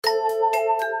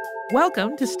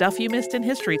Welcome to Stuff You Missed in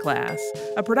History Class,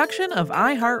 a production of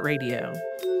iHeartRadio.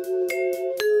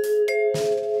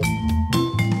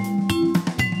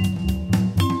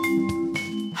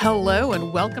 Hello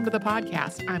and welcome to the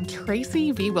podcast. I'm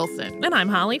Tracy V. Wilson. And I'm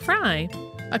Holly Fry.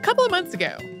 A couple of months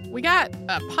ago, we got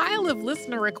a pile of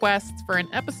listener requests for an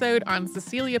episode on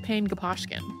Cecilia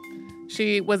Payne-Gaposchkin.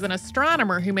 She was an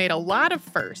astronomer who made a lot of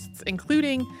firsts,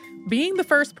 including being the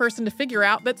first person to figure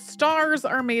out that stars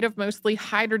are made of mostly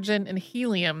hydrogen and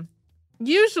helium.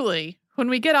 Usually, when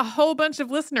we get a whole bunch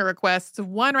of listener requests,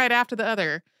 one right after the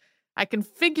other, I can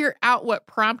figure out what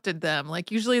prompted them. Like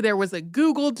usually there was a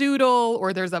Google Doodle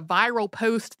or there's a viral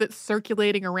post that's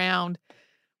circulating around.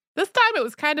 This time it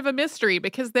was kind of a mystery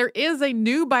because there is a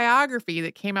new biography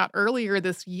that came out earlier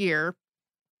this year,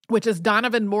 which is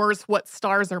Donovan Moore's What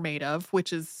Stars Are Made Of,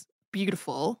 which is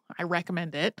beautiful. I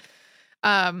recommend it.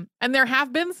 And there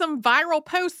have been some viral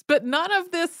posts, but none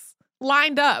of this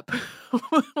lined up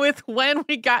with when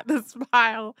we got this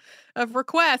pile of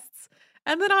requests.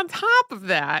 And then on top of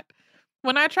that,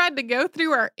 when I tried to go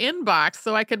through our inbox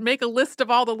so I could make a list of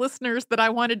all the listeners that I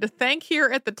wanted to thank here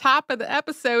at the top of the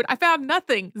episode, I found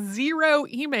nothing, 0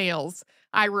 emails.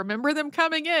 I remember them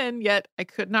coming in, yet I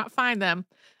could not find them.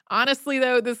 Honestly,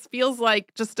 though, this feels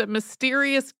like just a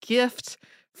mysterious gift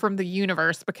from the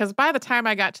universe, because by the time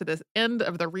I got to the end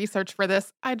of the research for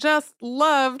this, I just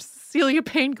loved Cecilia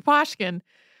Payne-Gaposchkin.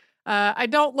 I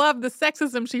don't love the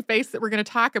sexism she faced that we're going to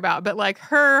talk about, but like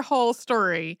her whole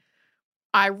story,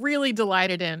 I really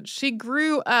delighted in. She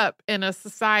grew up in a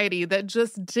society that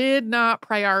just did not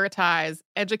prioritize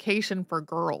education for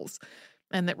girls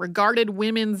and that regarded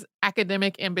women's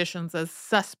academic ambitions as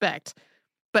suspect.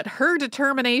 But her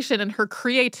determination and her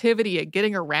creativity at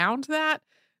getting around that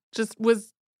just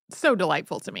was so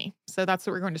delightful to me. So that's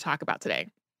what we're going to talk about today.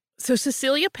 So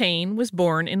Cecilia Payne was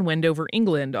born in Wendover,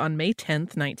 England on May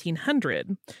 10th,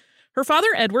 1900. Her father,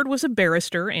 Edward, was a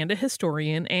barrister and a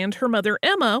historian, and her mother,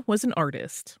 Emma, was an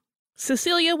artist.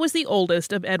 Cecilia was the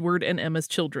oldest of Edward and Emma's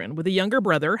children, with a younger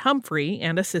brother, Humphrey,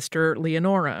 and a sister,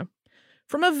 Leonora.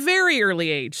 From a very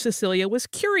early age, Cecilia was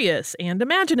curious and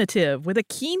imaginative, with a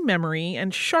keen memory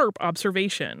and sharp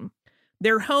observation.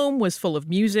 Their home was full of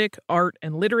music, art,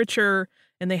 and literature,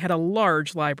 and they had a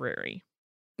large library.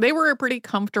 They were a pretty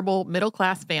comfortable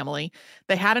middle-class family.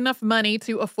 They had enough money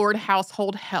to afford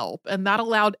household help, and that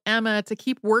allowed Emma to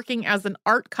keep working as an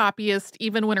art copyist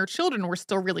even when her children were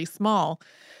still really small.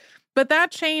 But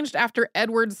that changed after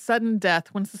Edward's sudden death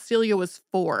when Cecilia was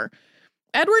 4.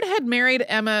 Edward had married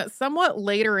Emma somewhat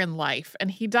later in life, and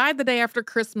he died the day after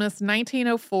Christmas,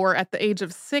 1904, at the age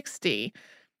of 60.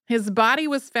 His body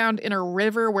was found in a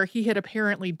river where he had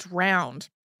apparently drowned.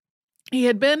 He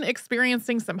had been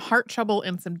experiencing some heart trouble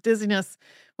and some dizziness,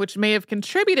 which may have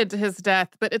contributed to his death,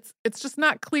 but it's just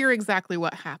not clear exactly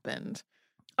what happened.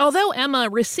 Although Emma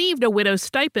received a widow's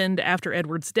stipend after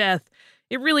Edward's death,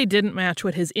 it really didn't match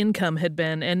what his income had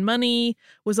been, and money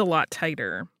was a lot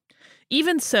tighter.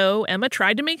 Even so, Emma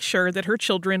tried to make sure that her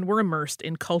children were immersed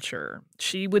in culture.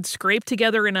 She would scrape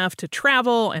together enough to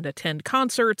travel and attend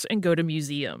concerts and go to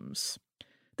museums.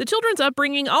 The children's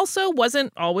upbringing also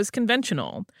wasn't always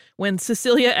conventional. When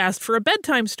Cecilia asked for a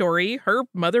bedtime story, her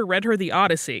mother read her the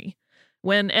Odyssey.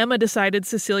 When Emma decided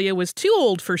Cecilia was too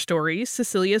old for stories,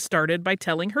 Cecilia started by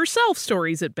telling herself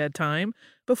stories at bedtime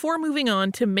before moving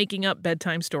on to making up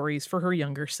bedtime stories for her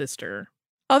younger sister.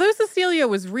 Although Cecilia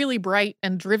was really bright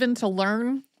and driven to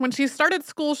learn, when she started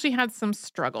school, she had some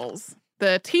struggles.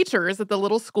 The teachers at the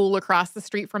little school across the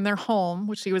street from their home,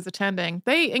 which she was attending,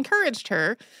 they encouraged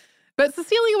her. But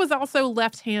Cecilia was also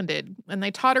left-handed, and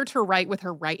they taught her to write with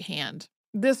her right hand.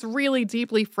 This really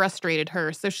deeply frustrated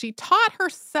her, so she taught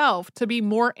herself to be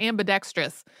more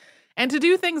ambidextrous and to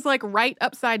do things like write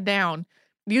upside down,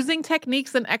 using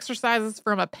techniques and exercises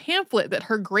from a pamphlet that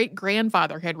her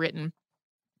great-grandfather had written.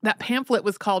 That pamphlet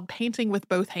was called Painting with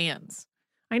Both Hands.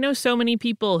 I know so many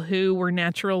people who were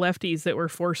natural lefties that were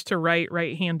forced to write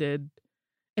right-handed,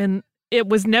 and it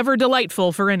was never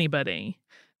delightful for anybody.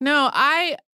 No,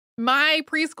 my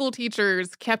preschool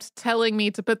teachers kept telling me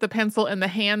to put the pencil in the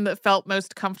hand that felt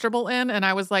most comfortable in, and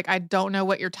I was like, I don't know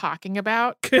what you're talking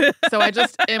about. So I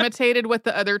just imitated what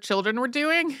the other children were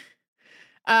doing.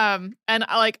 And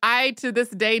I, to this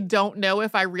day, don't know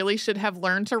if I really should have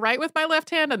learned to write with my left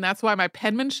hand, and that's why my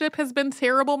penmanship has been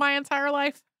terrible my entire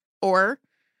life. Or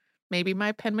maybe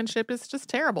my penmanship is just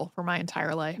terrible for my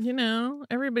entire life. You know,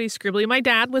 everybody's scribbly. My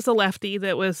dad was a lefty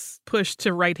that was pushed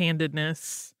to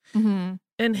right-handedness. Mm-hmm.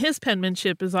 And his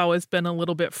penmanship has always been a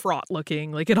little bit fraught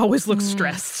looking. Like, it always looks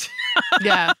stressed.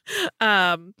 Yeah.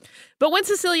 But when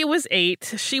Cecilia was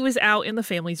 8, she was out in the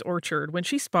family's orchard when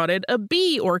she spotted a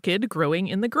bee orchid growing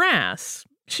in the grass.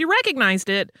 She recognized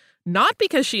it not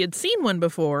because she had seen one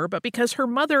before, but because her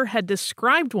mother had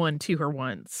described one to her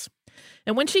once.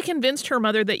 And when she convinced her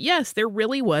mother that yes, there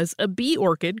really was a bee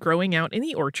orchid growing out in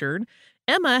the orchard,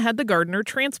 Emma had the gardener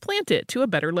transplant it to a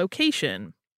better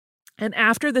location. And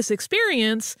after this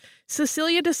experience,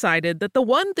 Cecilia decided that the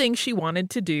one thing she wanted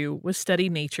to do was study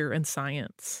nature and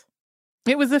science.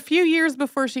 It was a few years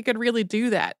before she could really do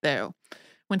that, though.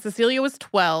 When Cecilia was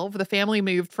 12, the family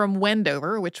moved from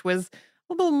Wendover, which was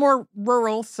a little more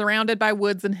rural, surrounded by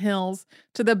woods and hills,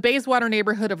 to the Bayswater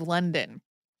neighborhood of London.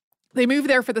 They moved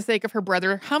there for the sake of her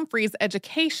brother Humphrey's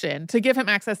education, to give him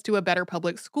access to a better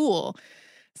public school.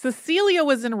 Cecilia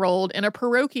was enrolled in a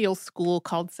parochial school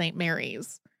called St.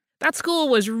 Mary's. That school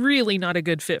was really not a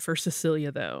good fit for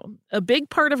Cecilia, though. A big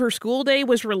part of her school day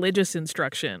was religious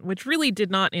instruction, which really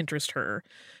did not interest her.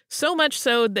 So much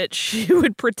so that she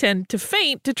would pretend to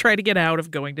faint to try to get out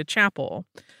of going to chapel.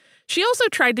 She also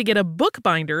tried to get a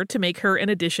bookbinder to make her an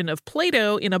edition of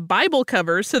Plato in a Bible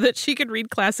cover so that she could read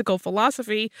classical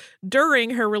philosophy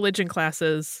during her religion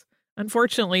classes.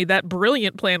 Unfortunately, that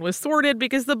brilliant plan was thwarted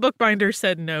because the bookbinder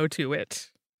said no to it.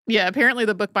 Yeah, apparently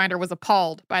the bookbinder was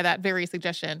appalled by that very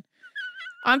suggestion.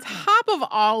 On top of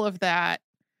all of that,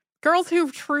 girls who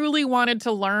truly wanted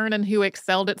to learn and who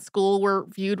excelled at school were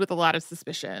viewed with a lot of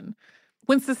suspicion.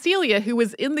 When Cecilia, who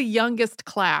was in the youngest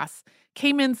class,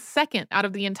 came in second out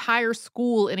of the entire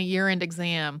school in a year-end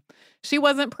exam, she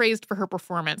wasn't praised for her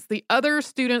performance. The other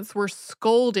students were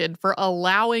scolded for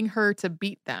allowing her to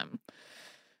beat them.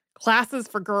 Classes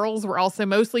for girls were also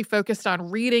mostly focused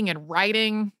on reading and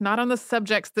writing, not on the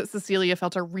subjects that Cecilia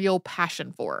felt a real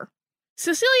passion for.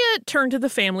 Cecilia turned to the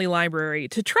family library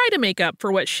to try to make up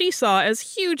for what she saw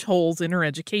as huge holes in her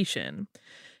education.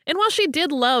 And while she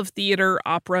did love theater,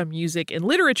 opera, music, and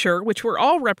literature, which were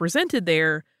all represented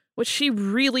there, what she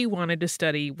really wanted to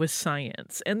study was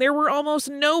science, and there were almost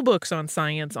no books on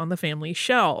science on the family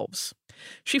shelves.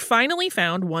 She finally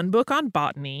found one book on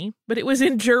botany, but it was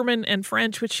in German and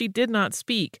French, which she did not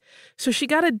speak. So she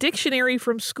got a dictionary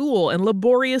from school and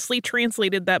laboriously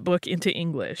translated that book into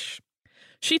English.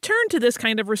 She turned to this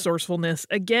kind of resourcefulness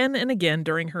again and again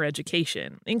during her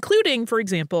education, including, for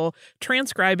example,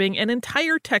 transcribing an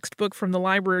entire textbook from the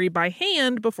library by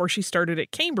hand before she started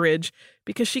at Cambridge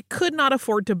because she could not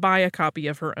afford to buy a copy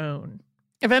of her own.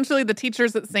 Eventually, the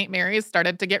teachers at St. Mary's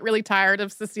started to get really tired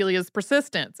of Cecilia's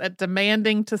persistence at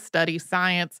demanding to study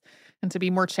science and to be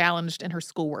more challenged in her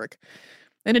schoolwork.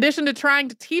 In addition to trying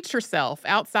to teach herself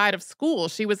outside of school,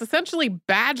 she was essentially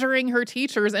badgering her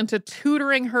teachers into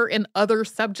tutoring her in other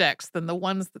subjects than the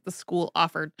ones that the school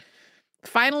offered.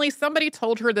 Finally, somebody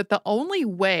told her that the only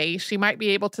way she might be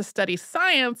able to study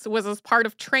science was as part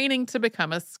of training to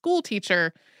become a school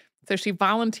teacher. So she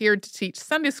volunteered to teach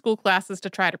Sunday school classes to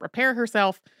try to prepare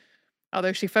herself,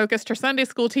 although she focused her Sunday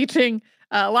school teaching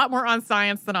a lot more on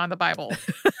science than on the Bible.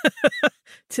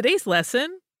 Today's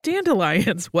lesson: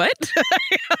 dandelions. What?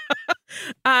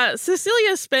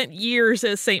 Cecilia spent years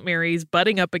at St. Mary's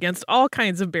butting up against all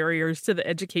kinds of barriers to the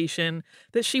education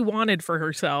that she wanted for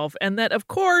herself, and that, of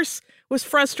course, was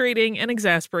frustrating and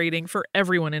exasperating for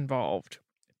everyone involved.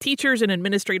 Teachers and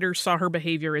administrators saw her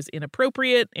behavior as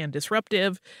inappropriate and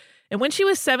disruptive, and when she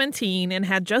was 17 and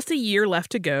had just a year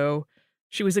left to go,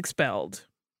 she was expelled.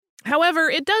 However,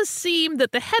 it does seem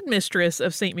that the headmistress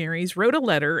of St. Mary's wrote a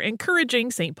letter encouraging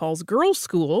St. Paul's Girls'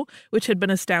 School, which had been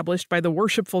established by the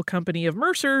Worshipful Company of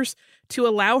Mercers, to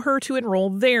allow her to enroll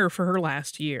there for her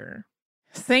last year.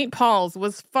 St. Paul's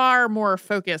was far more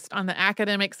focused on the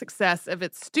academic success of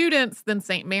its students than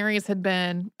St. Mary's had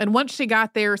been, and once she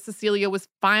got there, Cecilia was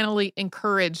finally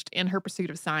encouraged in her pursuit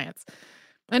of science.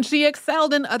 And she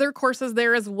excelled in other courses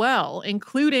there as well,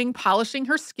 including polishing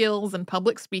her skills in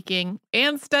public speaking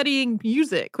and studying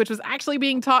music, which was actually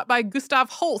being taught by Gustav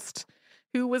Holst,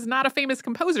 who was not a famous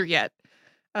composer yet.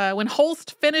 When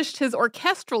Holst finished his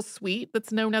orchestral suite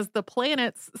that's known as The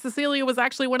Planets, Cecilia was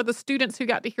actually one of the students who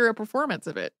got to hear a performance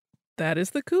of it. That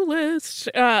is the coolest.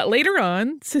 Later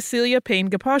on, Cecilia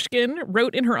Payne-Gaposchkin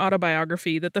wrote in her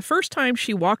autobiography that the first time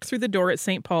she walked through the door at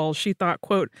St. Paul's, she thought,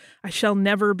 quote, "I shall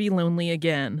never be lonely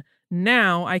again.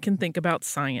 Now I can think about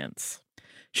science."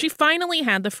 She finally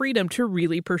had the freedom to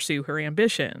really pursue her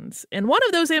ambitions. And one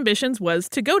of those ambitions was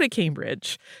to go to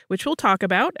Cambridge, which we'll talk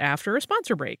about after a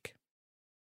sponsor break.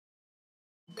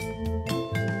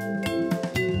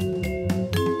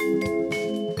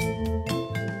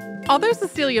 Although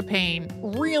Cecilia Payne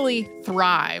really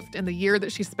thrived in the year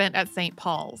that she spent at St.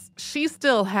 Paul's, she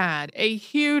still had a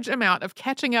huge amount of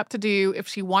catching up to do if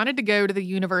she wanted to go to the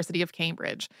University of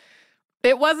Cambridge.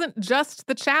 It wasn't just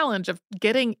the challenge of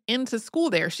getting into school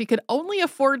there. She could only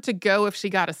afford to go if she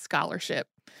got a scholarship.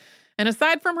 And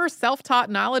aside from her self-taught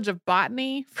knowledge of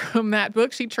botany from that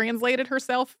book she translated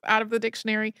herself out of the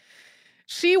dictionary,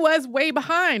 she was way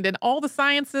behind in all the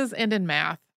sciences and in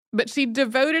math. But she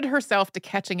devoted herself to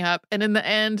catching up, and in the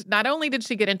end, not only did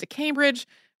she get into Cambridge,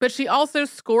 but she also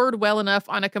scored well enough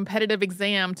on a competitive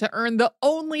exam to earn the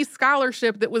only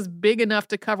scholarship that was big enough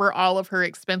to cover all of her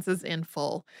expenses in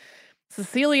full.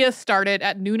 Cecilia started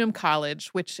at Newnham College,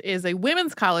 which is a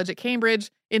women's college at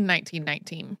Cambridge, in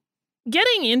 1919.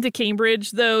 Getting into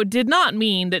Cambridge, though, did not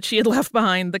mean that she had left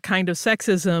behind the kind of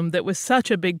sexism that was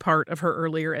such a big part of her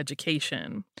earlier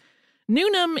education.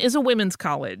 Newnham is a women's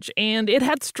college, and it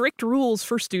had strict rules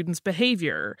for students'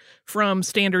 behavior, from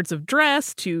standards of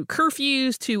dress to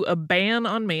curfews to a ban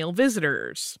on male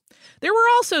visitors. There were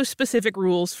also specific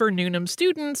rules for Newnham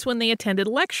students when they attended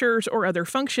lectures or other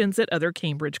functions at other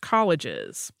Cambridge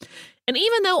colleges. And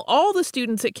even though all the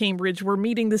students at Cambridge were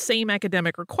meeting the same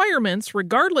academic requirements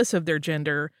regardless of their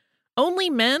gender, only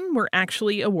men were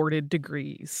actually awarded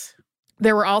degrees.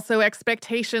 There were also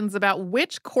expectations about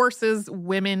which courses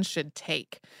women should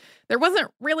take. There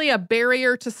wasn't really a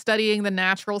barrier to studying the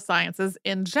natural sciences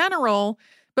in general,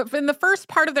 but in the first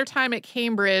part of their time at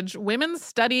Cambridge, women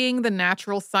studying the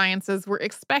natural sciences were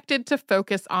expected to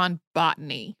focus on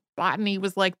botany. Botany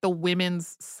was like the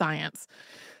women's science.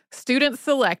 Students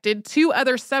selected 2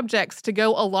 other subjects to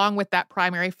go along with that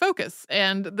primary focus,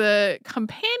 and the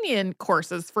companion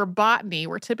courses for botany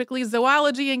were typically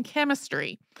zoology and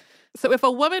chemistry. So if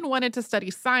a woman wanted to study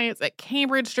science at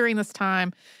Cambridge during this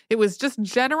time, it was just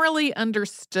generally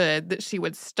understood that she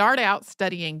would start out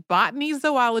studying botany,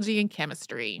 zoology, and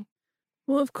chemistry.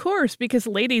 Well, of course, because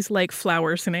ladies like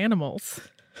flowers and animals.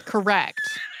 Correct.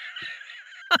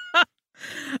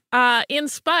 In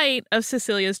spite of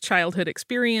Cecilia's childhood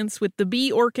experience with the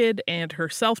bee orchid and her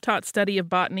self-taught study of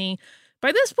botany,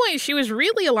 by this point she was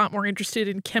really a lot more interested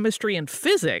in chemistry and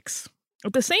physics.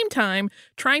 At the same time,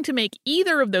 trying to make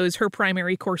either of those her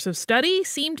primary course of study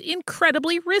seemed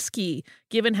incredibly risky,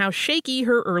 given how shaky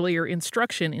her earlier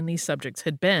instruction in these subjects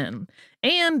had been,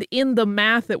 and in the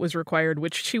math that was required,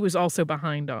 which she was also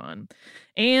behind on,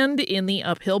 and in the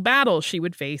uphill battle she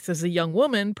would face as a young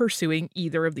woman pursuing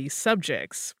either of these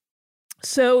subjects.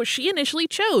 So she initially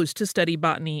chose to study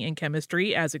botany and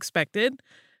chemistry as expected,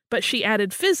 but she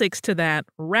added physics to that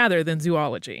rather than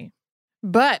zoology.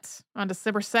 But on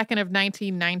December 2nd of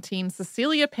 1919,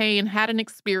 Cecilia Payne had an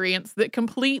experience that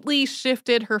completely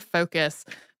shifted her focus,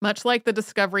 much like the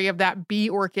discovery of that bee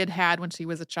orchid had when she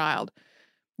was a child.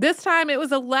 This time it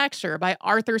was a lecture by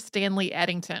Arthur Stanley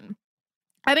Eddington.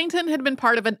 Eddington had been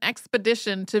part of an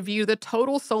expedition to view the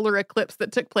total solar eclipse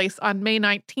that took place on May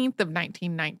 19th of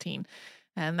 1919.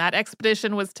 And that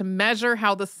expedition was to measure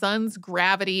how the sun's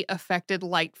gravity affected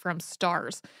light from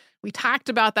stars. We talked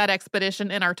about that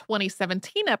expedition in our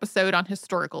 2017 episode on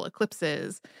historical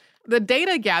eclipses. The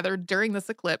data gathered during this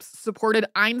eclipse supported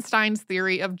Einstein's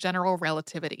theory of general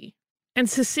relativity. And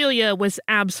Cecilia was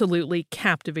absolutely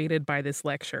captivated by this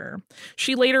lecture.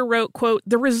 She later wrote, quote,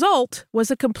 "The result was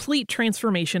a complete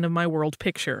transformation of my world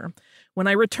picture. When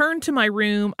I returned to my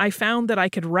room, I found that I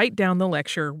could write down the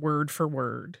lecture word for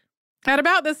word." At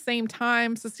about the same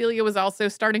time, Cecilia was also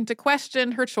starting to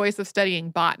question her choice of studying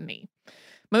botany.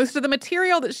 Most of the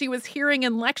material that she was hearing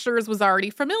in lectures was already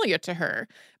familiar to her.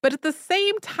 But at the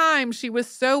same time, she was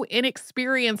so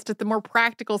inexperienced at the more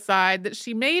practical side that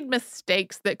she made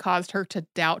mistakes that caused her to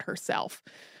doubt herself.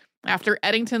 After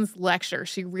Eddington's lecture,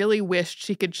 she really wished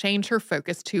she could change her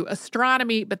focus to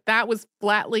astronomy, but that was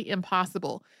flatly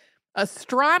impossible.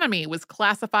 Astronomy was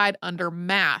classified under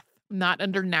math, not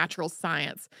under natural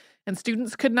science, and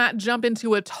students could not jump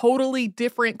into a totally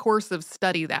different course of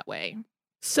study that way.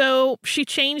 So she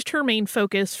changed her main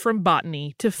focus from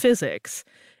botany to physics.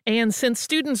 And since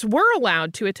students were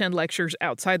allowed to attend lectures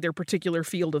outside their particular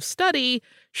field of study,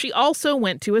 she also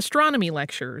went to astronomy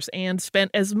lectures and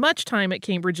spent as much time at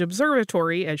Cambridge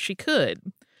Observatory as she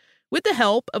could. With the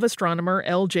help of astronomer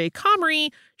L.J.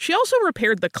 Comrie, she also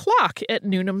repaired the clock at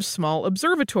Newnham's small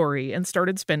observatory and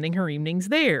started spending her evenings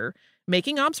there,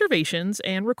 making observations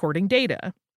and recording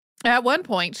data. At one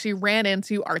point, she ran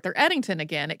into Arthur Eddington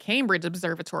again at Cambridge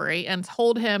Observatory and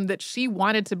told him that she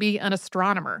wanted to be an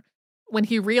astronomer. When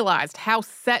he realized how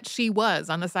set she was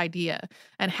on this idea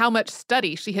and how much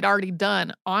study she had already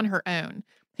done on her own,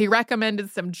 he recommended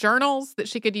some journals that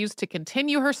she could use to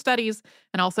continue her studies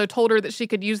and also told her that she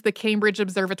could use the Cambridge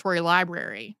Observatory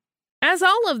library. As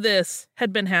all of this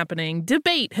had been happening,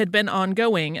 debate had been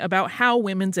ongoing about how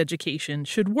women's education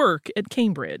should work at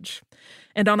Cambridge.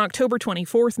 And on October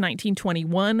 24th,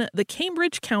 1921, the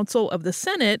Cambridge Council of the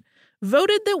Senate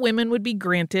voted that women would be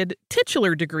granted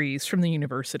titular degrees from the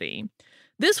university.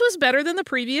 This was better than the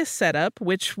previous setup,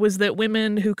 which was that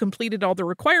women who completed all the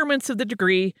requirements of the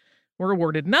degree were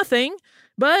awarded nothing,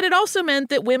 but it also meant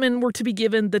that women were to be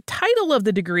given the title of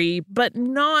the degree, but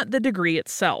not the degree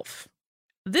itself.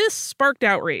 This sparked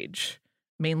outrage,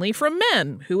 mainly from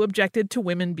men who objected to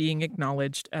women being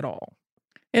acknowledged at all.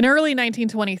 In early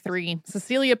 1923,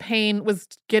 Cecilia Payne was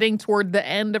getting toward the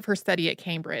end of her study at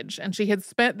Cambridge, and she had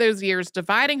spent those years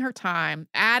dividing her time,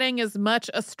 adding as much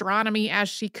astronomy as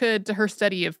she could to her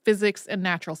study of physics and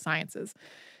natural sciences.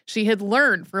 She had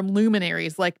learned from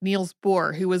luminaries like Niels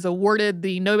Bohr, who was awarded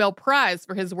the Nobel Prize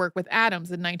for his work with atoms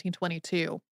in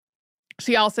 1922.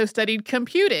 She also studied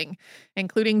computing,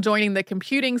 including joining the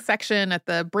computing section at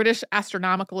the British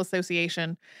Astronomical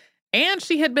Association. And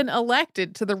she had been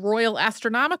elected to the Royal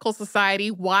Astronomical Society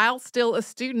while still a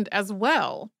student as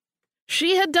well.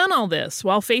 She had done all this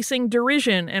while facing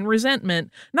derision and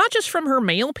resentment, not just from her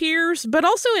male peers, but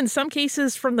also in some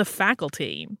cases from the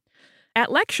faculty.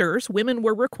 At lectures, women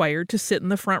were required to sit in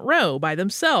the front row by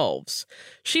themselves.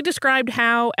 She described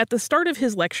how, at the start of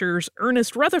his lectures,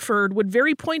 Ernest Rutherford would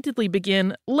very pointedly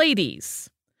begin, "Ladies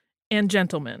and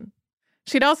gentlemen."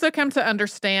 She'd also come to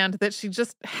understand that she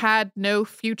just had no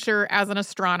future as an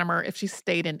astronomer if she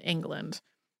stayed in England.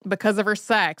 Because of her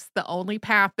sex, the only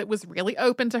path that was really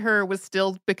open to her was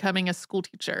still becoming a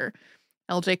schoolteacher.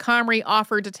 L.J. Comrie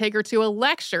offered to take her to a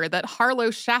lecture that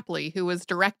Harlow Shapley, who was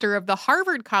director of the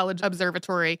Harvard College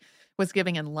Observatory, was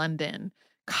giving in London.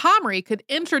 Comrie could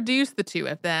introduce the two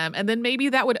of them, and then maybe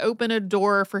that would open a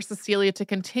door for Cecilia to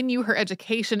continue her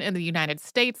education in the United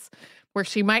States, where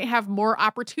she might have more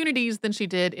opportunities than she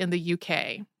did in the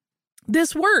UK.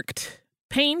 This worked.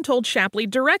 Payne told Shapley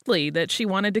directly that she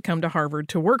wanted to come to Harvard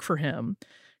to work for him.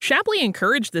 Shapley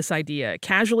encouraged this idea,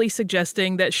 casually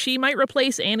suggesting that she might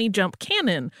replace Annie Jump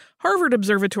Cannon, Harvard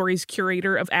Observatory's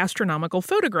curator of astronomical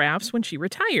photographs, when she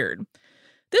retired.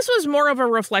 This was more of a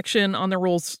reflection on the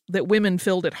roles that women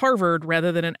filled at Harvard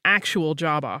rather than an actual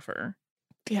job offer.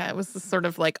 Yeah, it was sort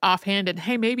of like offhanded,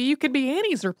 hey, maybe you could be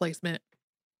Annie's replacement.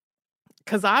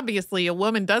 Because obviously a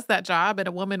woman does that job and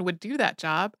a woman would do that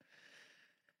job.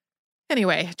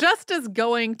 Anyway, just as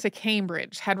going to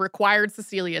Cambridge had required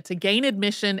Cecilia to gain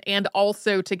admission and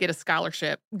also to get a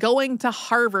scholarship, going to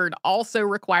Harvard also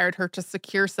required her to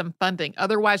secure some funding.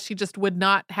 Otherwise, she just would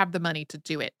not have the money to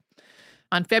do it.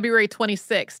 On February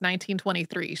 26,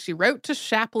 1923, she wrote to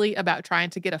Shapley about trying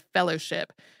to get a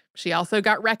fellowship. She also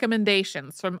got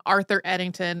recommendations from Arthur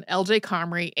Eddington, L.J.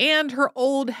 Comrie, and her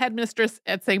old headmistress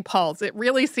at St. Paul's. It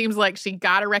really seems like she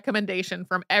got a recommendation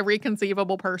from every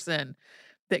conceivable person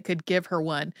that could give her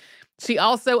one. She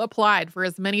also applied for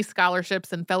as many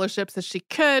scholarships and fellowships as she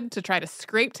could to try to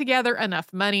scrape together enough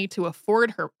money to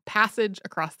afford her passage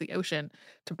across the ocean,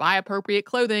 to buy appropriate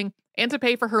clothing, and to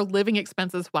pay for her living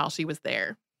expenses while she was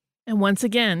there. And once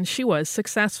again, she was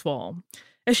successful.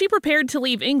 As she prepared to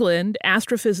leave England,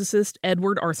 astrophysicist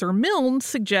Edward Arthur Milne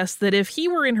suggests that if he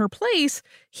were in her place,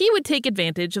 he would take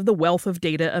advantage of the wealth of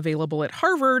data available at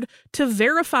Harvard to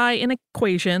verify an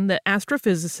equation that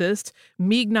astrophysicist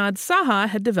Meghnad Saha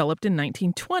had developed in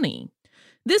 1920.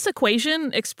 This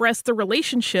equation expressed the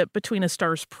relationship between a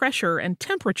star's pressure and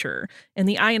temperature and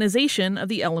the ionization of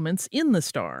the elements in the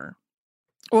star.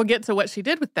 We'll get to what she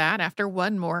did with that after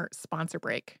one more sponsor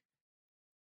break.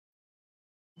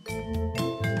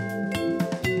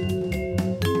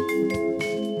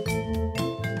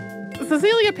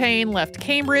 Cecilia Payne left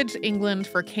Cambridge, England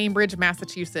for Cambridge,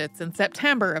 Massachusetts in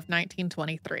September of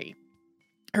 1923.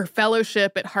 Her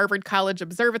fellowship at Harvard College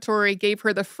Observatory gave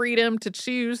her the freedom to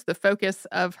choose the focus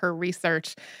of her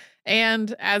research.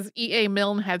 And as E.A.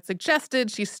 Milne had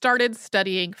suggested, she started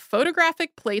studying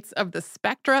photographic plates of the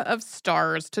spectra of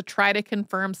stars to try to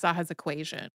confirm Saha's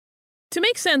equation. To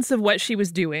make sense of what she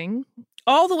was doing,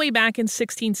 all the way back in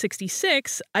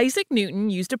 1666, Isaac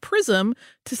Newton used a prism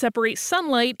to separate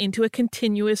sunlight into a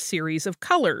continuous series of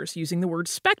colors, using the word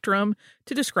spectrum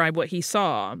to describe what he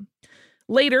saw.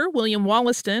 Later, William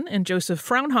Wollaston and Joseph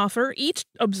Fraunhofer each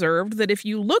observed that if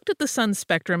you looked at the sun's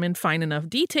spectrum in fine enough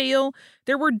detail,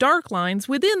 there were dark lines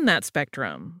within that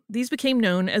spectrum. These became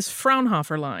known as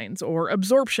Fraunhofer lines, or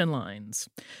absorption lines.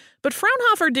 But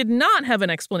Fraunhofer did not have an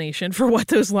explanation for what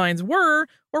those lines were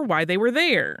or why they were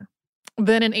there.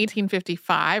 Then in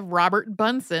 1855, Robert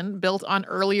Bunsen built on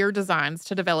earlier designs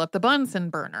to develop the Bunsen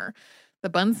burner. The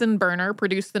Bunsen burner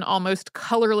produced an almost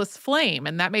colorless flame,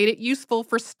 and that made it useful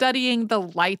for studying the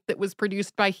light that was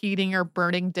produced by heating or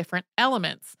burning different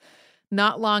elements.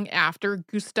 Not long after,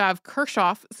 Gustav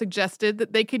Kirchhoff suggested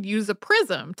that they could use a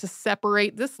prism to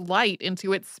separate this light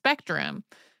into its spectrum.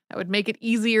 That would make it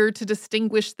easier to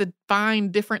distinguish the fine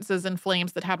differences in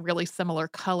flames that had really similar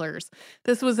colors.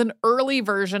 This was an early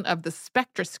version of the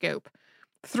spectroscope.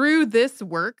 Through this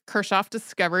work, Kirchhoff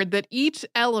discovered that each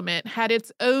element had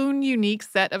its own unique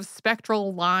set of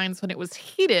spectral lines when it was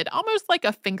heated, almost like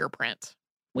a fingerprint.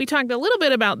 We talked a little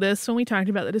bit about this when we talked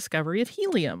about the discovery of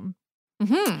helium.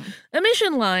 Mm-hmm.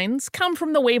 Emission lines come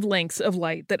from the wavelengths of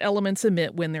light that elements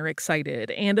emit when they're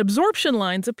excited, and absorption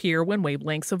lines appear when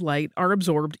wavelengths of light are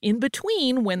absorbed in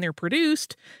between when they're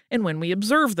produced and when we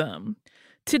observe them.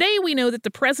 Today, we know that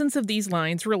the presence of these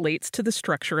lines relates to the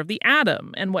structure of the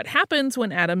atom and what happens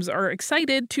when atoms are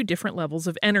excited to different levels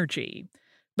of energy.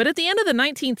 But at the end of the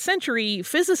 19th century,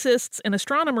 physicists and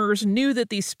astronomers knew that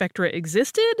these spectra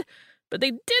existed, but they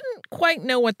didn't quite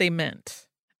know what they meant.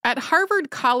 At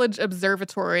Harvard College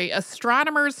Observatory,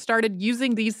 astronomers started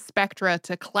using these spectra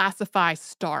to classify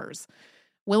stars.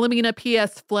 Wilhelmina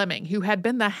P.S. Fleming, who had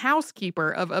been the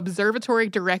housekeeper of observatory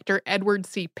director Edward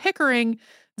C. Pickering,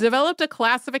 developed a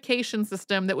classification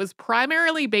system that was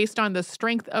primarily based on the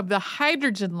strength of the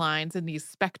hydrogen lines in these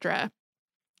spectra.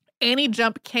 Annie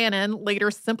Jump Cannon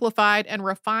later simplified and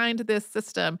refined this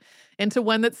system into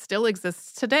one that still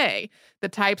exists today, the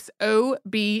types O,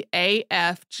 B, A,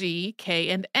 F, G, K,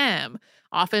 and M,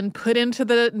 often put into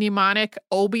the mnemonic,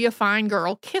 "Oh, be a fine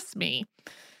girl, kiss me."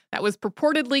 That was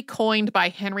purportedly coined by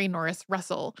Henry Norris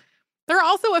Russell. There are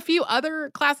also a few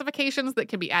other classifications that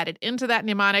can be added into that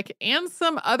mnemonic and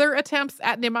some other attempts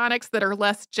at mnemonics that are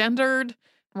less gendered,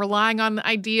 relying on the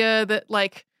idea that,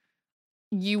 like,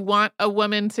 you want a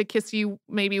woman to kiss you,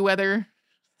 maybe whether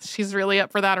she's really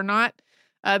up for that or not.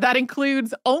 That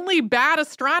includes only bad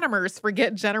astronomers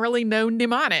forget generally known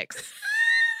mnemonics.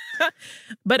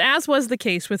 But as was the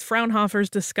case with Fraunhofer's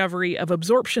discovery of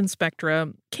absorption spectra,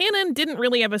 Cannon didn't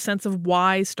really have a sense of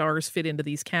why stars fit into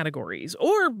these categories,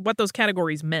 or what those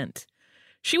categories meant.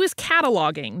 She was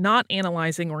cataloging, not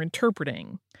analyzing or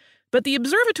interpreting. But the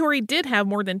observatory did have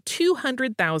more than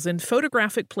 200,000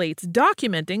 photographic plates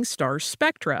documenting star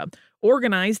spectra,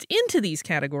 organized into these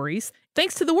categories,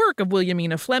 thanks to the work of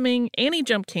Wilhelmina Fleming, Annie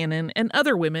Jump Cannon, and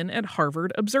other women at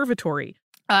Harvard Observatory.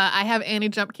 I have Annie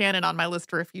Jump Cannon on my list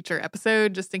for a future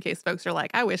episode, just in case folks are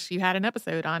like, I wish you had an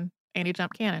episode on Annie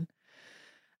Jump Cannon.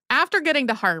 After getting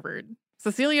to Harvard,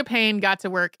 Cecilia Payne got to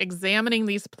work examining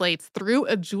these plates through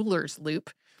a jeweler's loupe.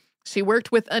 She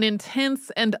worked with an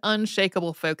intense and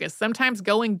unshakable focus, sometimes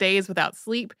going days without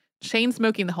sleep, chain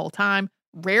smoking the whole time,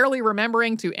 rarely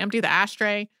remembering to empty the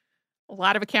ashtray. A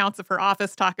lot of accounts of her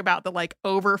office talk about the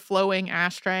overflowing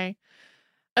ashtray.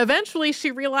 Eventually,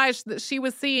 she realized that she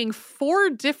was seeing 4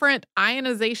 different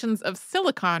ionizations of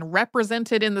silicon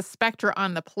represented in the spectra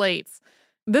on the plates.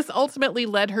 This ultimately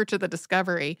led her to the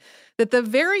discovery that the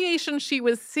variations she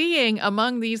was seeing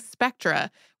among these spectra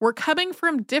were coming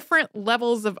from different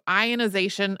levels of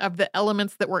ionization of the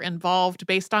elements that were involved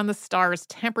based on the star's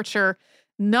temperature,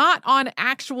 not on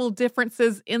actual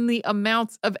differences in the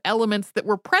amounts of elements that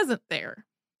were present there.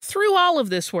 Through all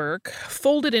of this work,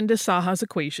 folded into Saha's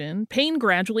equation, Payne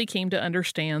gradually came to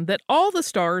understand that all the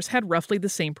stars had roughly the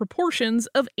same proportions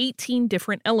of 18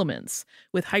 different elements,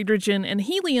 with hydrogen and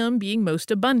helium being most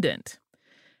abundant.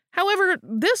 However,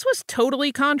 this was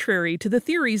totally contrary to the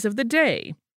theories of the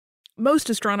day. Most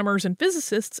astronomers and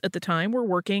physicists at the time were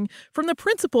working from the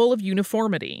principle of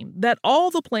uniformity, that all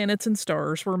the planets and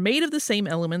stars were made of the same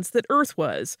elements that Earth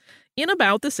was, in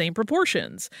about the same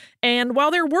proportions. And while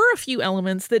there were a few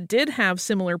elements that did have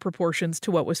similar proportions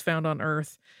to what was found on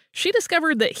Earth, she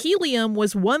discovered that helium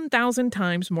was 1,000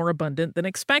 times more abundant than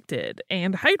expected,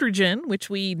 and hydrogen, which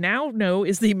we now know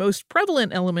is the most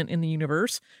prevalent element in the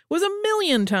universe, was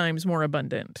 1,000,000 times more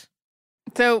abundant.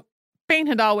 So, Payne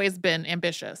had always been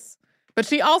ambitious. But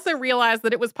she also realized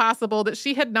that it was possible that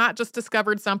she had not just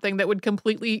discovered something that would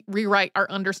completely rewrite our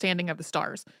understanding of the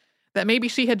stars, that maybe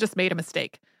she had just made a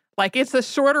mistake. Like, it's a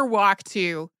shorter walk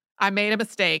to, I made a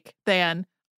mistake, than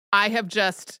I have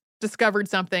just discovered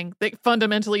something that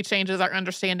fundamentally changes our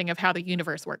understanding of how the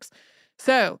universe works.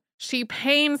 So she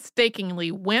painstakingly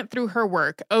went through her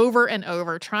work over and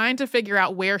over, trying to figure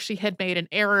out where she had made an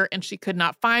error, and she could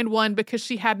not find one because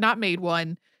she had not made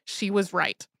one. She was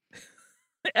right.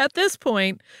 At this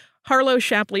point, Harlow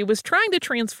Shapley was trying to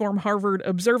transform Harvard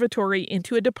Observatory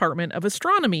into a department of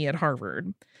astronomy at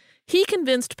Harvard. He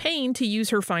convinced Payne to use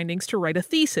her findings to write a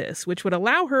thesis, which would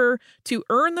allow her to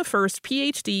earn the first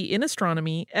PhD in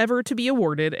astronomy ever to be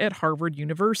awarded at Harvard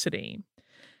University.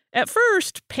 At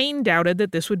first, Payne doubted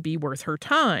that this would be worth her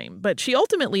time, but she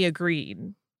ultimately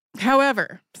agreed.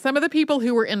 However, some of the people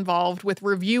who were involved with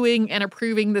reviewing and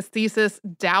approving this thesis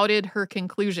doubted her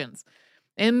conclusions.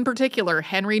 In particular,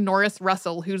 Henry Norris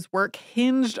Russell, whose work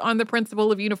hinged on the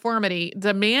principle of uniformity,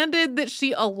 demanded that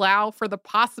she allow for the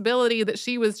possibility that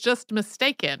she was just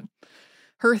mistaken.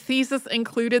 Her thesis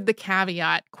included the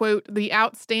caveat, quote, "The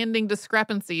outstanding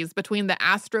discrepancies between the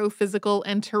astrophysical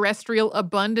and terrestrial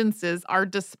abundances are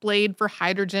displayed for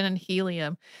hydrogen and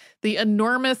helium. The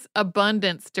enormous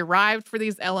abundance derived for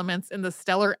these elements in the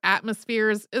stellar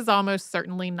atmospheres is almost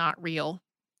certainly not real."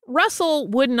 Russell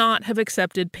would not have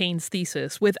accepted Payne's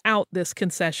thesis without this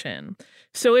concession.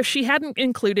 So if she hadn't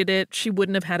included it, she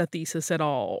wouldn't have had a thesis at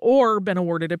all, or been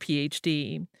awarded a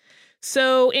PhD.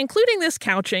 So including this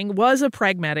couching was a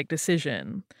pragmatic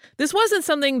decision. This wasn't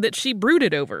something that she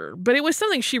brooded over, but it was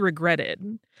something she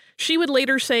regretted. She would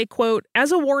later say, quote,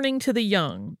 "As a warning to the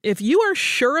young, if you are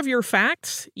sure of your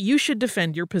facts, you should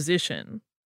defend your position."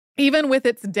 Even with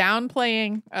its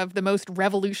downplaying of the most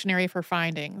revolutionary of her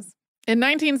findings. In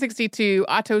 1962,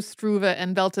 Otto Struve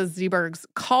and Velta Zeebergs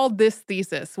called this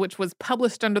thesis, which was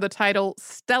published under the title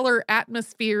Stellar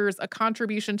Atmospheres, a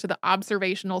Contribution to the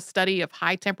Observational Study of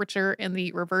High Temperature in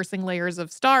the Reversing Layers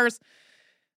of Stars.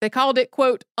 They called it,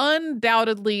 quote,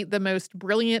 "undoubtedly the most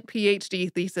brilliant PhD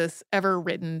thesis ever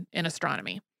written in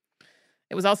astronomy."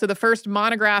 It was also the first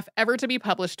monograph ever to be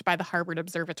published by the Harvard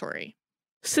Observatory.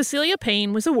 Cecilia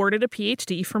Payne was awarded a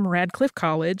PhD from Radcliffe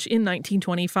College in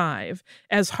 1925,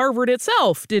 as Harvard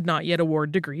itself did not yet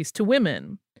award degrees to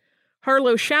women.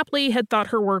 Harlow Shapley had thought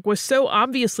her work was so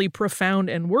obviously profound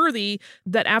and worthy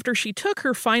that after she took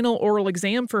her final oral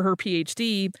exam for her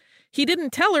PhD, he didn't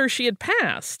tell her she had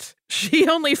passed. She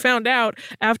only found out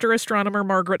after astronomer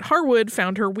Margaret Harwood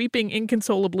found her weeping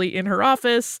inconsolably in her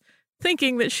office,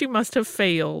 thinking that she must have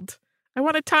failed. I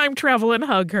want to time travel and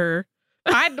hug her.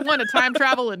 I'd want to time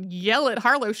travel and yell at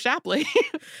Harlow Shapley.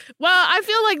 Well, I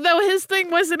feel like, though, his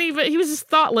thing wasn't even, he was just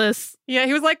thoughtless. Yeah,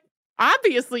 he was like,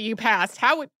 obviously you passed.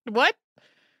 What?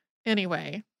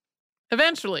 Anyway,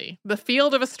 eventually, the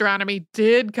field of astronomy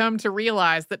did come to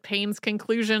realize that Payne's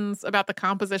conclusions about the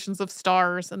compositions of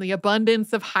stars and the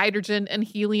abundance of hydrogen and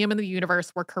helium in the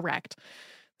universe were correct.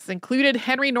 This included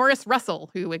Henry Norris Russell,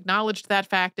 who acknowledged that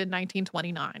fact in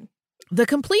 1929. The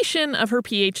completion of her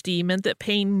PhD meant that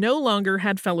Payne no longer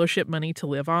had fellowship money to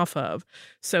live off of,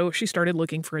 so she started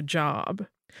looking for a job.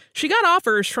 She got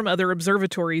offers from other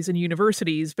observatories and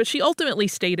universities, but she ultimately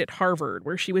stayed at Harvard,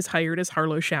 where she was hired as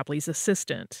Harlow Shapley's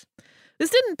assistant. This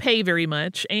didn't pay very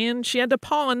much, and she had to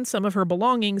pawn some of her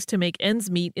belongings to make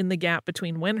ends meet in the gap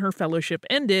between when her fellowship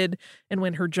ended and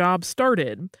when her job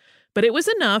started. But it was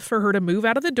enough for her to move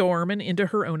out of the dorm and into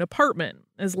her own apartment,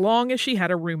 as long as she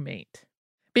had a roommate.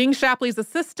 Being Shapley's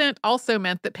assistant also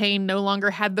meant that Payne no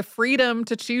longer had the freedom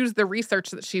to choose the research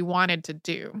that she wanted to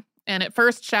do. And at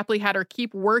first, Shapley had her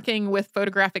keep working with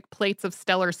photographic plates of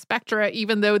stellar spectra,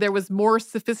 even though there was more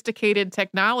sophisticated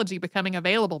technology becoming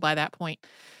available by that point.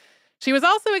 She was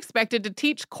also expected to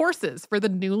teach courses for the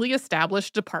newly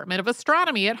established Department of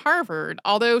Astronomy at Harvard,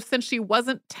 although since she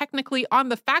wasn't technically on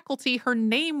the faculty, her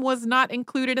name was not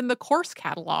included in the course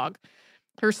catalog.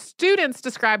 Her students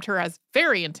described her as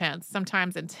very intense,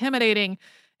 sometimes intimidating,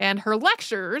 and her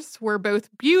lectures were both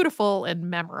beautiful and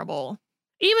memorable.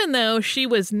 Even though she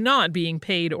was not being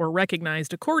paid or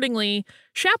recognized accordingly,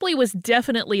 Shapley was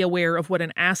definitely aware of what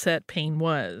an asset Payne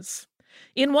was.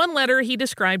 In one letter, he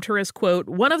described her as, quote,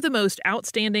 "one of the most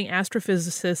outstanding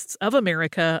astrophysicists of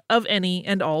America of any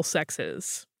and all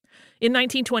sexes." In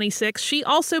 1926, she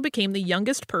also became the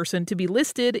youngest person to be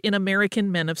listed in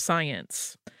American Men of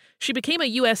Science. She became a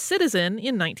U.S. citizen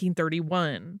in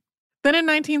 1931. Then in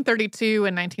 1932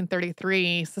 and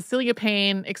 1933, Cecilia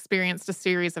Payne experienced a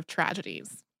series of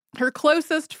tragedies. Her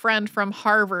closest friend from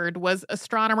Harvard was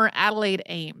astronomer Adelaide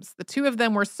Ames. The two of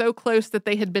them were so close that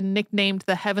they had been nicknamed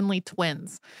the Heavenly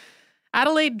Twins.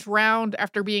 Adelaide drowned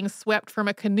after being swept from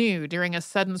a canoe during a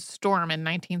sudden storm in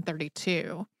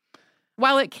 1932.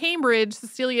 While at Cambridge,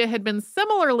 Cecilia had been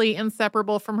similarly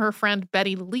inseparable from her friend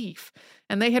Betty Leaf,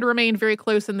 and they had remained very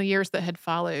close in the years that had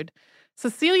followed.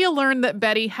 Cecilia learned that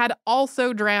Betty had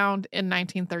also drowned in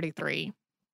 1933.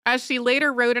 As she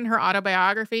later wrote in her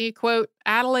autobiography, quote,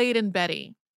 "Adelaide and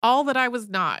Betty, all that I was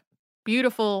not,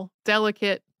 beautiful,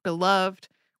 delicate, beloved,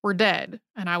 were dead,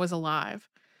 and I was alive.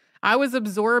 I was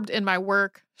absorbed in my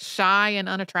work, shy and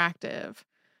unattractive.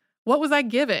 What was I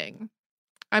giving?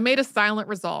 I made a silent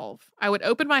resolve. I would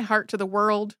open my heart to the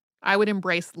world. I would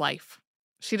embrace life."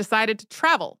 She decided to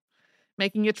travel,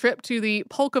 making a trip to the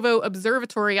Pulkovo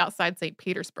Observatory outside St.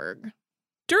 Petersburg.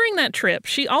 During that trip,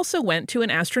 she also went to an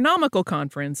astronomical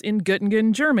conference in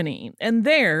Göttingen, Germany, and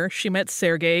there she met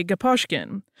Sergei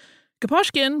Gaposchkin.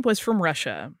 Gaposchkin was from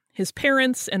Russia. His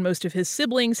parents and most of his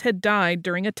siblings had died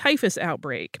during a typhus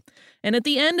outbreak, and at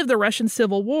the end of the Russian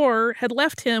Civil War had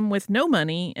left him with no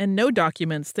money and no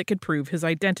documents that could prove his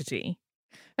identity.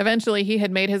 Eventually, he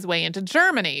had made his way into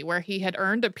Germany, where he had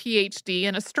earned a PhD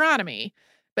in astronomy.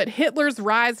 But Hitler's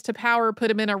rise to power put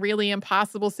him in a really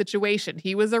impossible situation.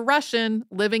 He was a Russian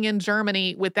living in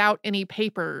Germany without any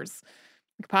papers.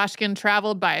 Gaposchkin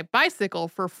traveled by bicycle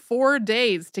for 4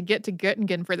 days to get to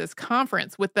Göttingen for this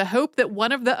conference, with the hope that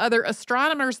one of the other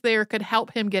astronomers there could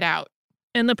help him get out.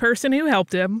 And the person who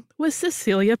helped him was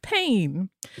Cecilia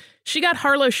Payne. She got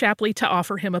Harlow Shapley to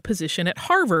offer him a position at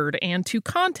Harvard and to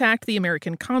contact the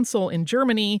American consul in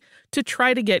Germany to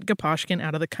try to get Gaposchkin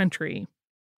out of the country.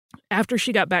 After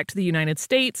she got back to the United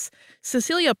States,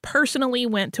 Cecilia personally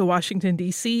went to Washington,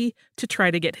 D.C. to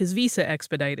try to get his visa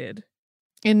expedited.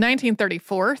 In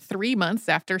 1934, 3 months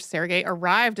after Sergei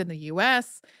arrived in the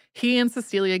U.S., he and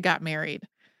Cecilia got married.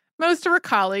 Most of her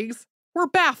colleagues were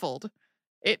baffled.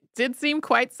 It did seem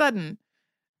quite sudden.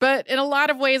 But in a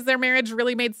lot of ways, their marriage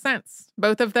really made sense.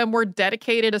 Both of them were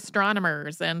dedicated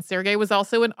astronomers, and Sergei was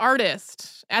also an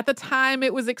artist. At the time,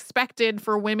 it was expected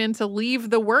for women to leave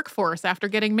the workforce after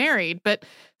getting married, but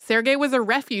Sergei was a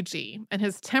refugee, and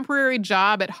his temporary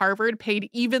job at Harvard paid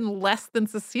even less than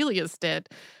Cecilia's did.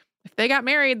 If they got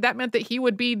married, that meant that he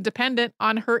would be dependent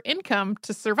on her income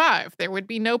to survive. There would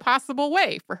be no possible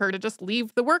way for her to just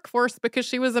leave the workforce because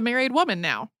she was a married woman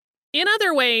now. In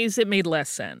other ways, it made less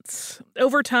sense.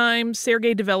 Over time,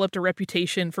 Sergei developed a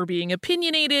reputation for being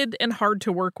opinionated and hard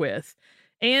to work with,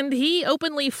 and he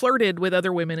openly flirted with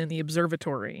other women in the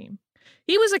observatory.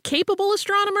 He was a capable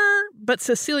astronomer, but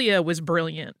Cecilia was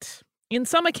brilliant. In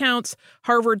some accounts,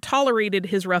 Harvard tolerated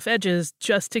his rough edges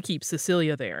just to keep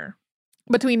Cecilia there.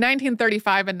 Between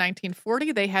 1935 and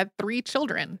 1940, they had 3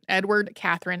 children, Edward,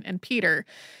 Catherine, and Peter.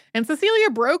 And Cecilia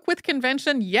broke with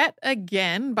convention yet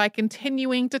again by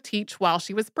continuing to teach while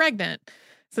she was pregnant.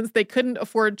 Since they couldn't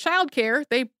afford childcare,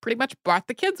 they pretty much brought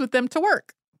the kids with them to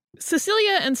work.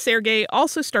 Cecilia and Sergei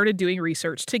also started doing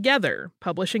research together,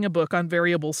 publishing a book on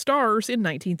variable stars in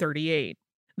 1938.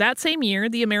 That same year,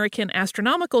 the American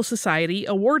Astronomical Society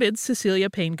awarded Cecilia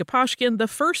Payne-Gaposchkin the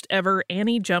first ever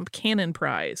Annie Jump Cannon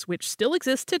Prize, which still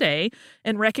exists today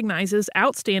and recognizes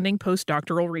outstanding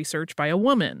postdoctoral research by a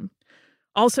woman.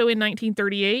 Also in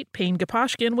 1938,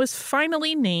 Payne-Gaposchkin was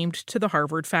finally named to the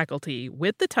Harvard faculty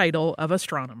with the title of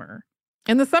astronomer.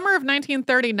 In the summer of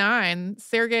 1939,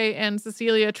 Sergei and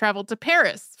Cecilia traveled to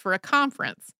Paris for a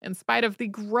conference, in spite of the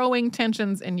growing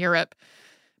tensions in Europe.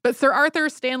 But Sir Arthur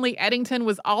Stanley Eddington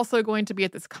was also going to be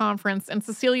at this conference, and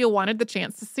Cecilia wanted the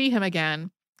chance to see him again.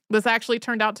 This actually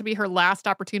turned out to be her last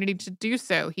opportunity to do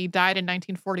so. He died in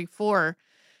 1944.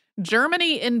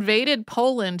 Germany invaded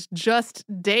Poland just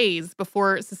days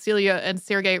before Cecilia and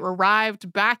Sergei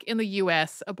arrived back in the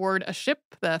U.S. aboard a ship,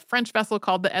 the French vessel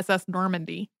called the SS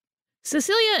Normandy.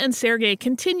 Cecilia and Sergei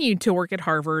continued to work at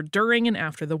Harvard during and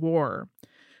after the war.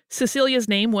 Cecilia's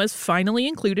name was finally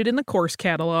included in the course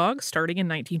catalog starting in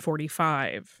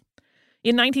 1945.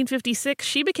 In 1956,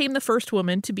 she became the first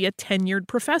woman to be a tenured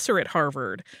professor at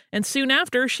Harvard, and soon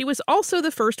after, she was also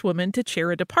the first woman to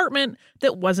chair a department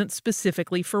that wasn't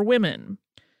specifically for women.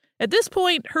 At this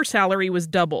point, her salary was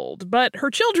doubled, but her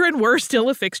children were still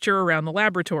a fixture around the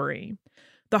laboratory.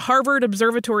 The Harvard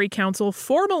Observatory Council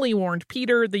formally warned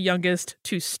Peter, the youngest,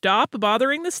 to stop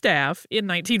bothering the staff in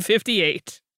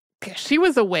 1958. She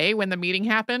was away when the meeting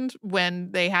happened,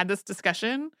 when they had this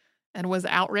discussion, and was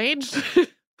outraged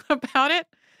about it.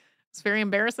 It's very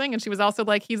embarrassing. And she was also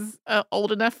like, he's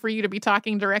old enough for you to be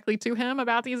talking directly to him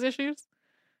about these issues.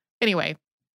 Anyway,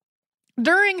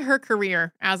 during her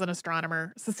career as an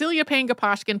astronomer, Cecilia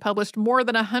Payne-Gaposchkin published more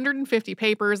than 150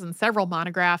 papers and several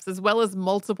monographs, as well as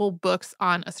multiple books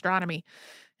on astronomy.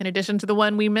 In addition to the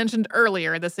one we mentioned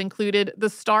earlier, this included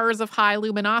The Stars of High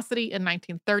Luminosity in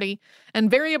 1930 and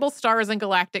Variable Stars and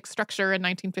Galactic Structure in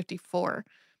 1954.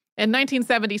 In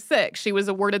 1976, she was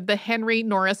awarded the Henry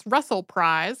Norris Russell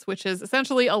Prize, which is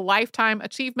essentially a lifetime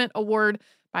achievement award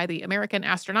by the American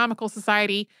Astronomical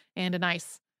Society, and a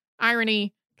nice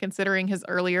irony considering his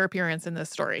earlier appearance in this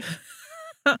story.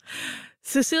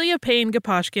 Cecilia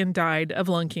Payne-Gaposchkin died of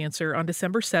lung cancer on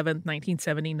December 7,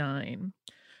 1979.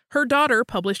 Her daughter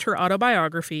published her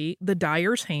autobiography, The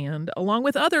Dyer's Hand, along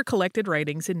with other collected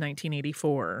writings in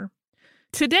 1984.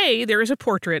 Today, there is a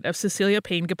portrait of Cecilia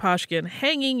Payne-Gaposchkin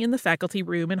hanging in the faculty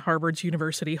room in Harvard's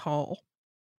University Hall.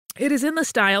 It is in the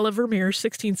style of Vermeer's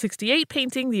 1668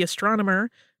 painting, The Astronomer,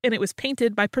 and it was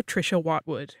painted by Patricia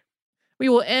Watwood. We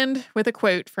will end with a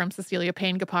quote from Cecilia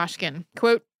Payne-Gaposchkin.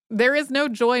 Quote, "There is no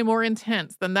joy more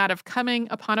intense than that of coming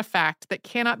upon a fact that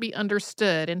cannot be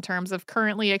understood in terms of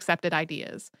currently accepted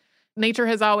ideas. Nature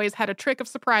has always had a trick of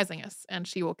surprising us, and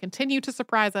she will continue to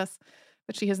surprise us,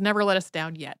 but she has never let us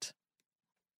down yet."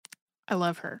 I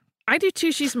love her. I do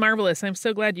too. She's marvelous. I'm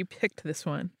so glad you picked this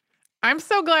one. I'm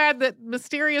so glad that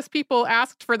mysterious people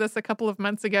asked for this a couple of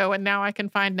months ago, and now I can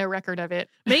find no record of it.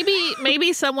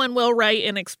 Maybe someone will write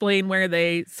and explain where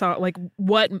they saw, like,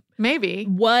 what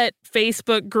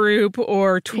Facebook group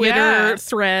or Twitter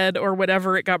thread or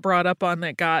whatever it got brought up on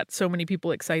that got so many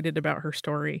people excited about her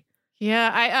story.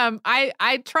 Yeah,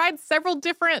 I tried several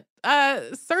different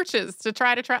searches to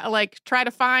try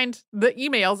to find the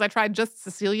emails. I tried just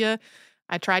Cecilia.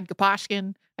 I tried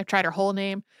Gaposchkin. I tried her whole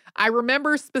name. I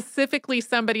remember specifically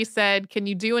somebody said, "Can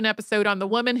you do an episode on the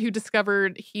woman who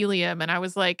discovered helium?" And I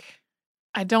was like,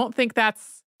 I don't think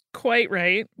that's quite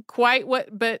right. Quite what,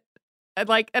 but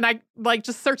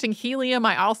just searching helium,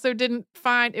 I also didn't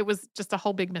find. It was just a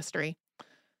whole big mystery.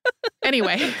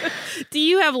 Anyway. Do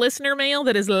you have listener mail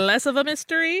that is less of a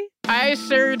mystery? I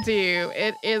sure do.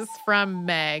 It is from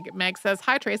Meg. Meg says,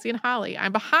 "Hi, Tracy and Holly.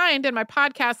 I'm behind in my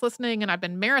podcast listening, and I've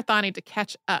been marathoning to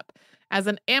catch up. As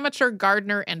an amateur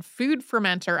gardener and food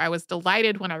fermenter, I was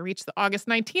delighted when I reached the August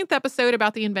 19th episode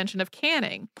about the invention of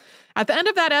canning. At the end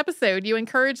of that episode, you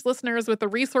encouraged listeners with the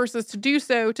resources to do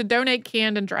so to donate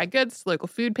canned and dry goods to local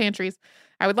food pantries.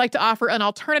 I would like to offer an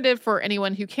alternative for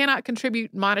anyone who cannot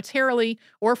contribute monetarily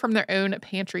or from their own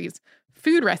pantries: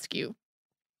 food rescue.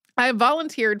 I have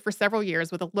volunteered for several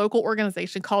years with a local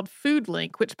organization called Food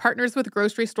Link, which partners with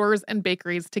grocery stores and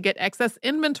bakeries to get excess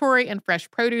inventory and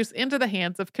fresh produce into the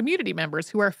hands of community members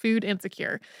who are food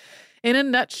insecure. In a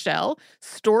nutshell,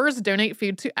 stores donate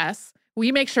food to us.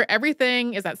 We make sure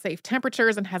everything is at safe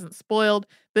temperatures and hasn't spoiled.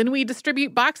 Then we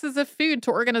distribute boxes of food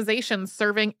to organizations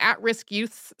serving at-risk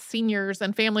youths, seniors,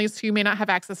 and families who may not have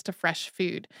access to fresh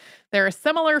food. There are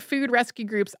similar food rescue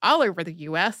groups all over the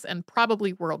U.S. and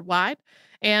probably worldwide.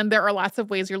 And there are lots of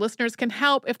ways your listeners can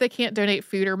help if they can't donate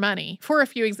food or money. For a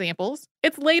few examples,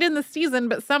 it's late in the season,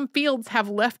 but some fields have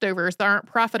leftovers that aren't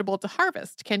profitable to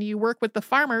harvest. Can you work with the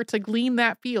farmer to glean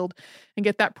that field and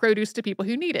get that produce to people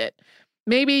who need it?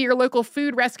 Maybe your local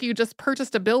food rescue just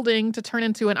purchased a building to turn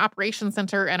into an operations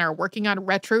center and are working on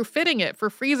retrofitting it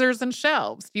for freezers and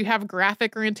shelves. Do you have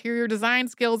graphic or interior design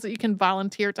skills that you can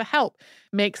volunteer to help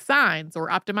make signs or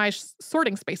optimize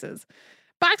sorting spaces?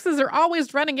 Boxes are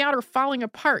always running out or falling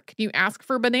apart. Can you ask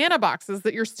for banana boxes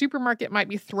that your supermarket might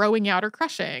be throwing out or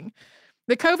crushing?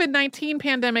 The COVID-19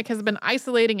 pandemic has been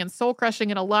isolating and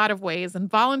soul-crushing in a lot of ways, and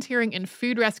volunteering in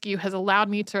food rescue has allowed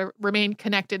me to remain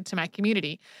connected to my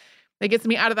community. It gets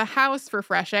me out of the house for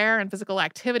fresh air and physical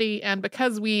activity, and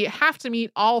because we have to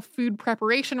meet all food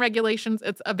preparation regulations,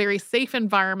 it's a very safe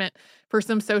environment for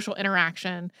some social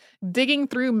interaction. Digging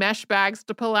through mesh bags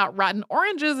to pull out rotten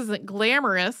oranges isn't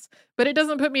glamorous, but it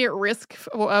doesn't put me at risk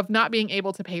of not being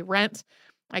able to pay rent.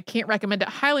 I can't recommend it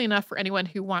highly enough for anyone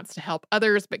who wants to help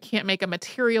others but can't make a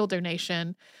material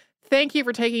donation. Thank you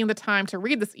for taking the time to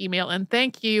read this email, and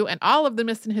thank you and all of the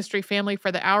Missed in History family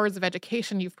for the hours of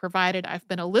education you've provided. I've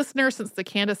been a listener since the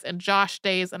Candace and Josh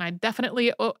days, and I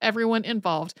definitely owe everyone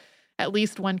involved at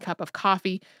least one cup of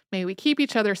coffee. May we keep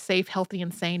each other safe, healthy,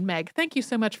 and sane. Meg, thank you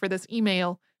so much for this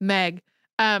email, Meg.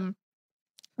 The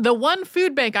one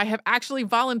food bank I have actually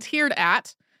volunteered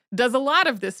at does a lot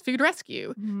of this food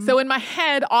rescue. Mm-hmm. So in my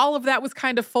head, all of that was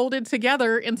kind of folded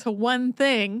together into one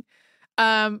thing.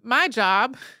 My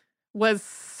job was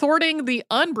sorting the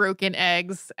unbroken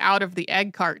eggs out of the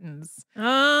egg cartons.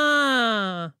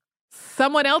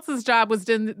 Someone else's job was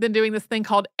then doing this thing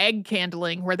called egg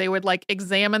candling, where they would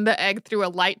examine the egg through a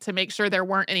light to make sure there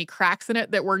weren't any cracks in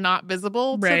it that were not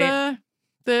visible to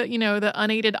the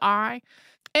unaided eye.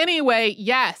 Anyway,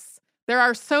 yes, there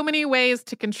are so many ways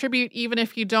to contribute, even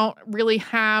if you don't really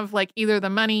have either the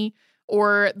money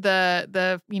or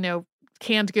the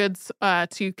canned goods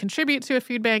to contribute to a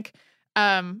food bank.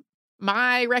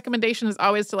 My recommendation is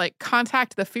always to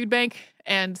contact the food bank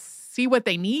and see what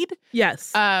they need.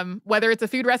 Yes. Whether it's a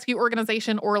food rescue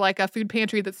organization or a food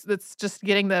pantry that's just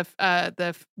getting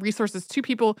the resources to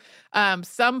people.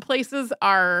 Some places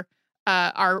are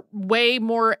way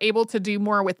more able to do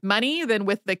more with money than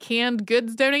with the canned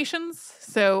goods donations.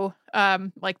 So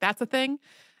that's a thing.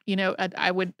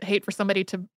 I would hate for somebody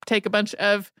to take a bunch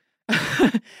of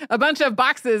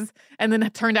boxes, and then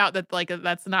it turned out that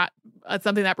that's not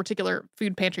something that particular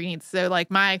food pantry needs. So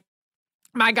my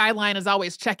guideline is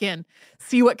always check in,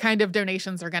 see what kind of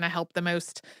donations are going to help the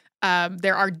most.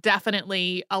 There are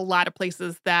definitely a lot of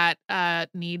places that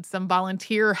need some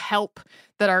volunteer help,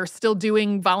 that are still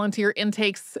doing volunteer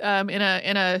intakes in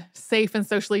a safe and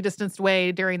socially distanced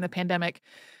way during the pandemic.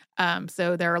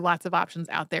 So there are lots of options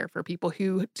out there for people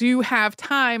who do have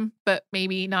time, but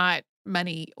maybe not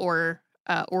money or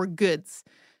goods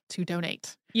to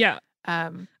donate. Yeah.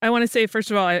 I want to say, first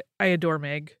of all, I adore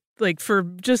Meg. Like, for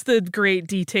just the great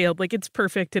detailed, like, it's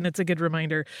perfect and it's a good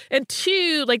reminder. And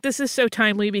two, like, this is so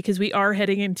timely because we are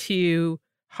heading into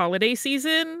holiday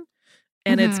season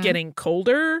and it's getting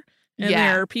colder. And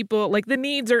there are people, like, the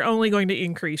needs are only going to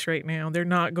increase right now. They're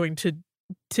not going to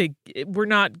we're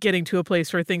not getting to a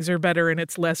place where things are better and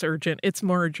it's less urgent. It's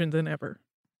more urgent than ever.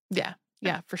 Yeah,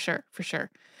 for sure.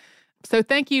 So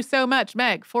thank you so much,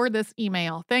 Meg, for this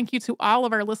email. Thank you to all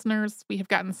of our listeners. We have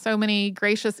gotten so many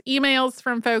gracious emails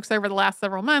from folks over the last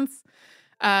several months.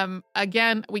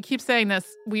 Again, we keep saying this.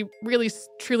 We really,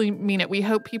 truly mean it. We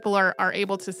hope people are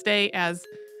able to stay as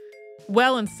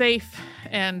well and safe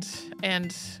and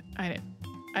I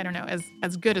don't know,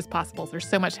 as good as possible. There's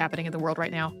so much happening in the world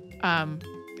right now.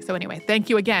 So anyway, thank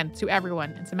you again to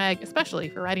everyone, and to Meg especially,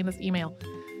 for writing this email.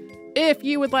 If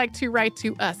you would like to write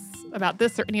to us about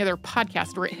this or any other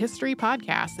podcast, we're at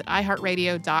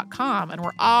historypodcast@iheartradio.com, and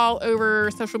we're all over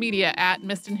social media at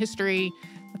Missed in History.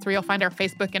 That's where you'll find our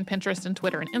Facebook and Pinterest and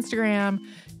Twitter and Instagram.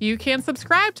 You can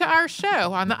subscribe to our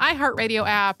show on the iHeartRadio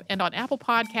app and on Apple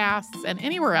Podcasts and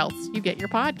anywhere else you get your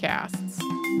podcasts.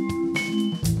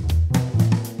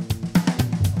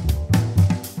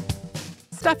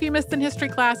 Stuff You Missed in History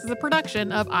Class is a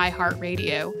production of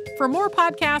iHeartRadio. For more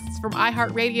podcasts from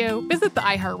iHeartRadio, visit the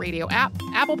iHeartRadio app,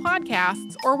 Apple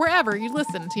Podcasts, or wherever you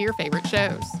listen to your favorite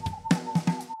shows.